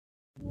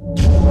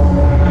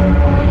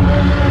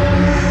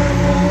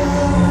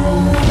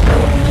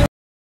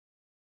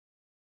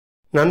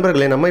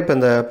நண்பர்களே, நம்ம இப்போ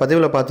இந்த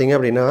பதிவில் பார்த்தீங்க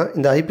அப்படின்னா,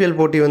 இந்த ஐபிஎல்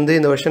போட்டி வந்து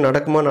இந்த வருஷம்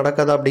நடக்குமா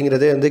நடக்காதா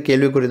அப்படிங்கிறதே வந்து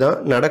கேள்விக்குறி தான்.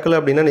 நடக்கலை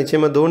அப்படின்னா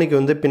நிச்சயமாக தோனிக்கு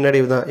வந்து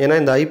பின்னடைவு தான். ஏன்னா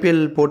இந்த ஐபிஎல்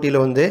போட்டியில்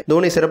வந்து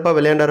தோனி சிறப்பாக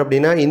விளையாண்டார்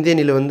அப்படின்னா இந்திய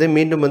அணியில் வந்து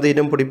மீண்டும் வந்து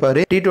இடம் பிடிப்பார்.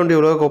 T20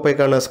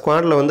 உலகக்கோப்பைக்கான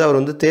ஸ்குவாடில் வந்து அவர்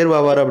வந்து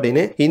தேர்வாவார்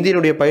அப்படின்னு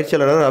இந்தியனுடைய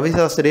பயிற்சியாளர் ரவி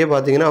சாஸ்திரியே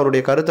பார்த்தீங்கன்னா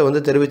அவருடைய கருத்தை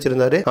வந்து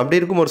தெரிவிச்சிருந்தாரு. அப்படி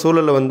இருக்கும் ஒரு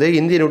சூழலில் வந்து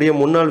இந்தியனுடைய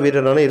முன்னாள்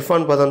வீரரான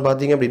இர்ஃபான் பதான்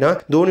பார்த்தீங்க அப்படின்னா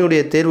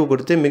தோனியுடைய தேர்வு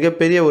குறித்து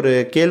மிகப்பெரிய ஒரு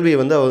கேள்வியை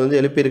வந்து அவர்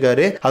வந்து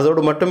எழுப்பியிருக்காரு.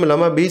 அதோடு மட்டும்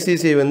இல்லாமல்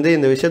Bcci வந்து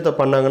இந்த விஷயத்தை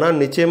பண்ணாங்கன்னா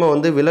நிச்சயமா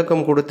வந்து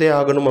விளக்கம் கொடுத்தே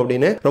ஆகணும்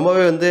அப்படின்னு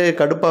ரொம்பவே வந்து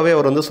கடுப்பாவே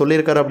அவர் வந்து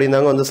சொல்லியிருக்காரு அப்படின்னு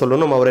தாங்க வந்து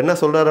சொல்லணும். அவர் என்ன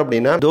சொல்றாரு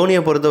அப்படின்னா,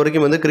 தோனியை பொறுத்த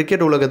வரைக்கும் வந்து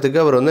கிரிக்கெட் உலகத்துக்கு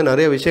அவர் வந்து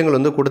நிறைய விஷயங்கள்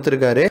வந்து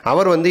கொடுத்திருக்காரு.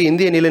 அவர் வந்து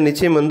இந்திய அணியில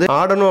நிச்சயம் வந்து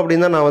ஆடணும்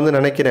அப்படின்னு தான் நான் வந்து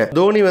நினைக்கிறேன்.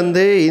 தோனி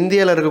வந்து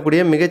இந்தியாவில்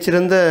இருக்கக்கூடிய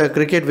மிகச்சிறந்த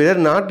கிரிக்கெட்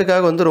வீரர்.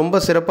 நாட்டுக்காக வந்து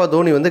ரொம்ப சிறப்பாக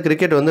தோனி வந்து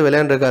கிரிக்கெட் வந்து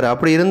விளையாண்டிருக்காரு.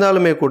 அப்படி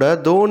இருந்தாலுமே கூட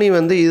தோனி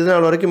வந்து இது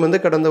நாள் வரைக்கும்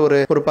வந்து கடந்த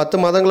ஒரு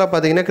 10 மாதங்களா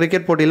பார்த்தீங்கன்னா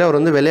கிரிக்கெட் போட்டியில் அவர்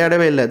வந்து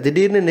விளையாடவே இல்லை.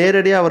 திடீர்னு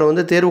நேரடியாக அவர்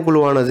வந்து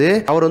தேர்வுக்குழுவானது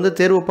அவர் வந்து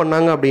தேர்வு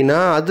பண்ணாங்க அப்படின்னா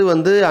அது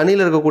வந்து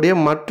அணியில் இருக்கக்கூடிய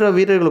மற்ற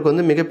வீரர்களுக்கு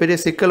வந்து மிகப்பெரிய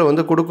சிக்கலை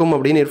வந்து கொடுக்கும்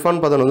அப்படின்னு இர்ஃபான்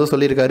பதான் வந்து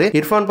சொல்லியிருக்காரு.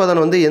 இர்ஃபான்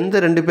பதான் வந்து எந்த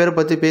 2 பேரை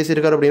பத்தி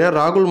பேசியிருக்காரு அப்படின்னா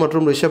ராகுல்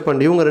மற்றும் ரிஷப்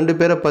பண்ட் இவங்க 2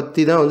 பேரை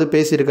பத்தி தான் வந்து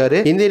பேசியிருக்காரு.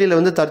 இந்திய அணியில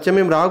வந்து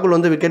தற்சமயம் ராகுல்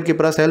வந்து விக்கெட்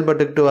கீப்பரா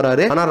செயல்பட்டு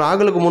வராரு. ஆனா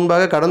ராகுலுக்கு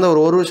முன்பாக கடந்த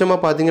ஒரு வருஷமா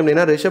பாத்தீங்க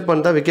அப்படின்னா ரிஷப்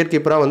பண்ட் தான் விக்கெட்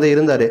கீப்பரா வந்து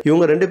இருந்தாரு.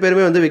 இவங்க 2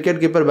 பேருமே வந்து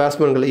விக்கெட் கீப்பர்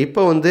பேட்ஸ்மேன்கள்.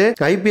 இப்போ வந்து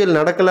ஐபிஎல்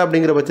நடக்கல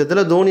அப்படிங்கிற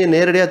பட்சத்தில் தோனியை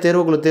நேரடியா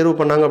தேர்வு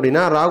பண்ணாங்க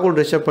அப்படின்னா ராகுல்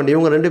ரிஷப் பண்ட்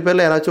இவங்க 2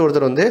 பேர்ல யாராச்சும்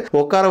ஒருத்தர் வந்து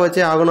உட்கார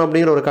வச்சே ஆகணும்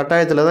அப்படிங்கிற ஒரு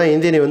கட்டாயத்துல தான்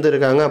இந்திய அணி வந்து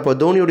இருக்காங்க. அப்போ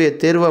தோனியுடைய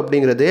தேர்வு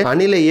அப்படிங்கிறது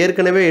அணில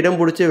ஏற்கனவே இடம்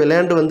பிடிச்சி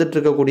விளையாண்டு வந்துட்டு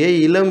இருக்கக்கூடிய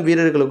இளம்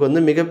வீரர்களுக்கு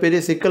வந்து மிகப்பெரிய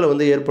சிக்கலை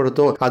வந்து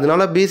ஏற்படுத்தும்.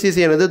 அதனால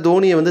Bcci ஆனது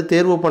தோனியை வந்து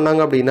தேர்வு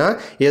பண்ணாங்க அப்படின்னா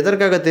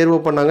எதற்காக தேர்வு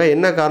பண்ணாங்க,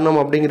 என்ன காரணம்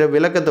அப்படிங்கிற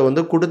விளக்கத்தை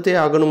வந்து கொடுத்தே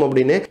ஆகணும்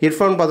அப்படின்னு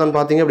இர்ஃபான் பதான்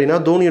பாத்தீங்க அப்படின்னா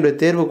தோனியுடைய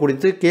தேர்வு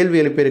குறித்து கேள்வி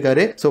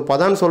எழுப்பியிருக்காரு. ஸோ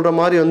பதான் சொல்ற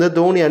மாதிரி வந்து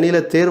தோனி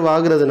அணியில தேர்வு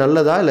ஆகுறது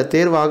நல்லதா இல்ல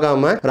தேர்வு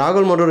ஆகாம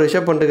ராகுல் மற்றும்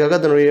ரிஷப்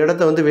பண்ட்டுக்காக தன்னுடைய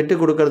இடத்தை வந்து விட்டு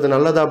கொடுக்கறது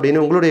நல்லதா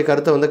அப்படின்னு உங்களுடைய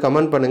கருத்தை வந்து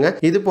கமெண்ட் பண்ணுங்க.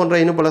 இது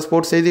போன்ற இன்னும் பல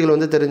ஸ்போர்ட்ஸ் செய்திகள்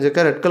வந்து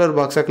தெரிஞ்சுக்க ரெட் கலர்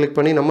பாக்ஸை கிளிக்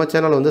பண்ணி நம்ம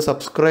சேனல் வந்து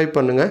சப்ஸ்கிரைப்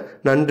பண்ணுங்க.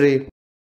 நன்றி.